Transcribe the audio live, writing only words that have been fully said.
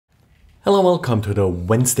Hello, welcome to the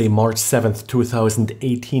Wednesday, March 7th,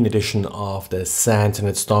 2018 edition of the SANS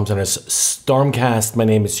Internet Storm Center's Stormcast. My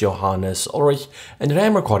name is Johannes Ulrich and today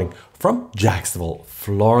I'm recording from Jacksonville,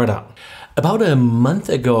 Florida. About a month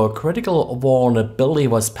ago, a critical vulnerability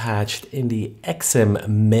was patched in the Exim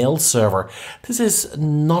mail server. This is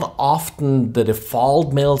not often the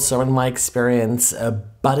default mail server in my experience,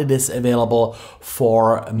 but it is available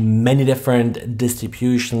for many different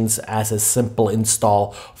distributions as a simple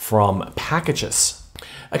install from packages.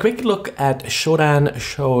 A quick look at Shodan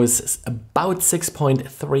shows about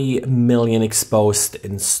 6.3 million exposed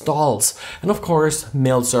installs. And of course,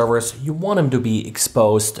 mail servers, you want them to be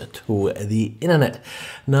exposed to the internet.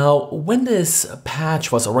 Now, when this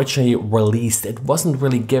patch was originally released, it wasn't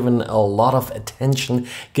really given a lot of attention,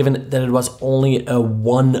 given that it was only a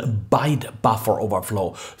 1 byte buffer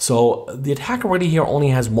overflow. So the attacker really here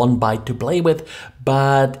only has 1 byte to play with,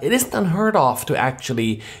 but it isn't unheard of to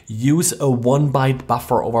actually use a 1 byte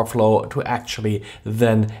buffer overflow to actually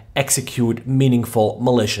then execute meaningful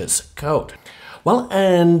malicious code. Well,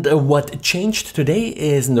 and what changed today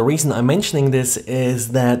is, and the reason I'm mentioning this is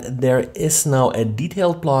that there is now a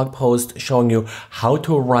detailed blog post showing you how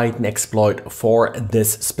to write an exploit for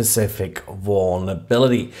this specific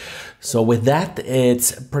vulnerability. So with that,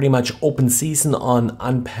 it's pretty much open season on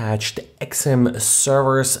unpatched Exim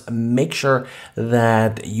servers. Make sure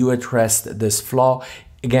that you address this flaw.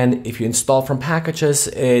 Again, if you install from packages,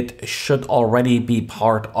 it should already be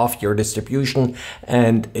part of your distribution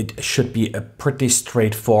and it should be a pretty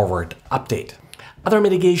straightforward update. Other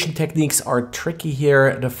mitigation techniques are tricky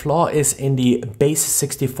here. The flaw is in the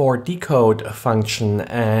base64 decode function,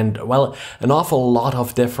 and well, an awful lot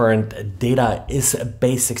of different data is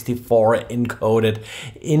base64 encoded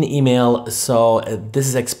in email, so this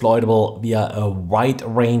is exploitable via a wide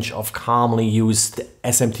range of commonly used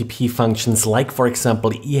SMTP functions like, for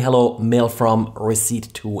example, eHello, mail from,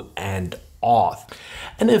 receipt to, and auth.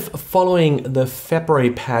 And if following the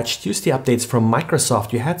February patch Tuesday updates from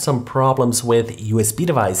Microsoft, you had some problems with USB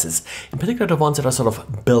devices, in particular the ones that are sort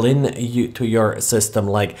of built in to your system,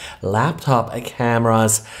 like laptop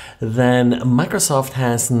cameras, then Microsoft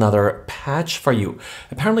has another patch for you.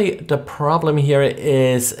 Apparently the problem here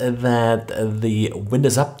is that the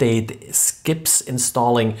Windows Update skips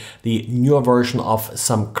installing the newer version of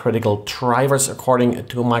some critical drivers according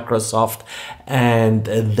to Microsoft, and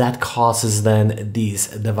that causes then these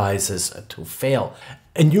devices to fail.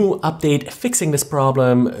 A new update fixing this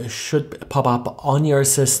problem should pop up on your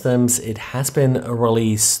systems. It has been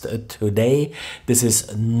released today. This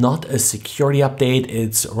is not a security update.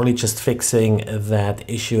 It's really just fixing that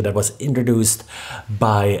issue that was introduced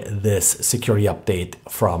by this security update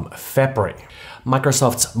from February.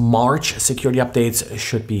 Microsoft's March security updates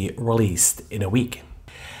should be released in a week.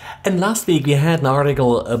 And last week we had an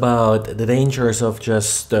article about the dangers of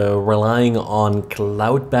just relying on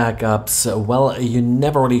cloud backups. Well, you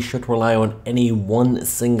never really should rely on any one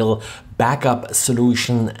single backup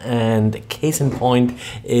solution, and case in point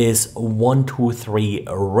is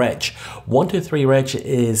 123reg. 123reg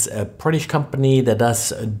is a British company that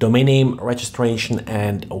does domain name registration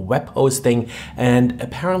and web hosting, and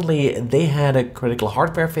apparently they had a critical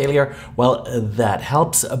hardware failure. Well, that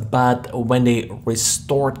helps, but when they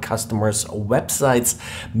restored customers' websites,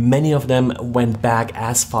 many of them went back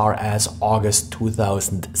as far as August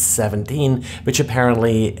 2017, which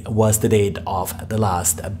apparently was the date of the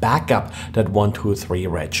last backup that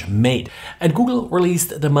 123reg made. And Google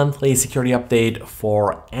released the monthly security update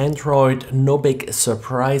for Android. No big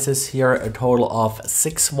surprises here. A total of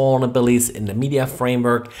 6 vulnerabilities in the media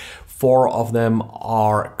framework. 4 of them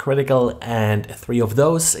are critical and 3 of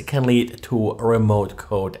those can lead to remote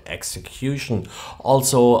code execution.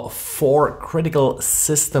 Also 4 critical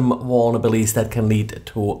system vulnerabilities that can lead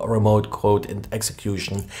to remote code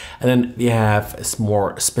execution. And then we have some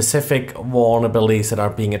more specific vulnerabilities that are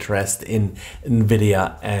being addressed in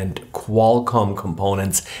NVIDIA and Qualcomm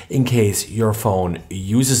components in case your phone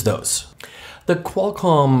uses those. The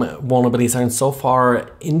Qualcomm vulnerabilities aren't so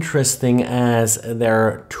far interesting as there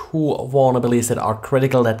are 2 vulnerabilities that are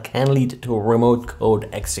critical that can lead to remote code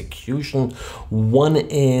execution. One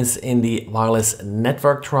is in the wireless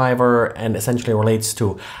network driver and essentially relates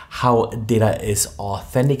to how data is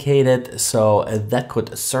authenticated, so that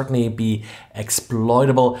could certainly be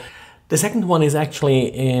exploitable. The second one is actually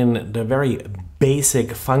in the very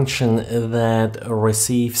basic function that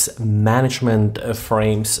receives management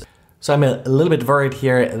frames. So I'm a little bit worried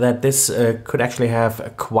here that this could actually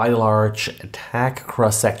have quite a large attack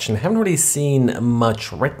cross-section. Haven't really seen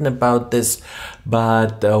much written about this,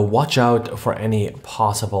 but watch out for any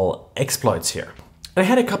possible exploits here. I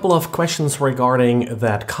had a couple of questions regarding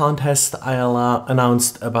that contest I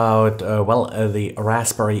announced about, the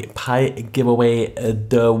Raspberry Pi giveaway.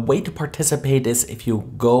 The way to participate is if you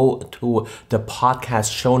go to the podcast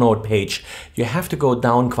show note page. You have to go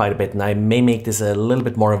down quite a bit, and I may make this a little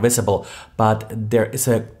bit more visible, but there is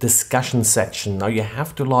a discussion section. Now you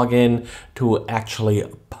have to log in to actually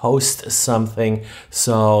post something,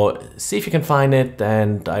 so see if you can find it,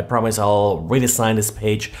 and I promise I'll redesign this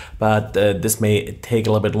page, but this may take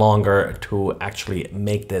a little bit longer to actually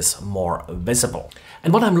make this more visible.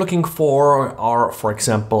 And what I'm looking for are, for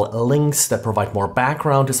example, links that provide more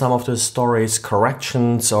background to some of the stories,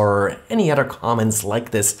 corrections, or any other comments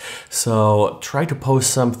like this. So try to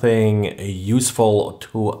post something useful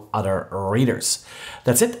to other readers.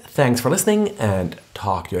 That's it. Thanks for listening, and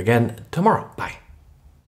talk to you again tomorrow. Bye.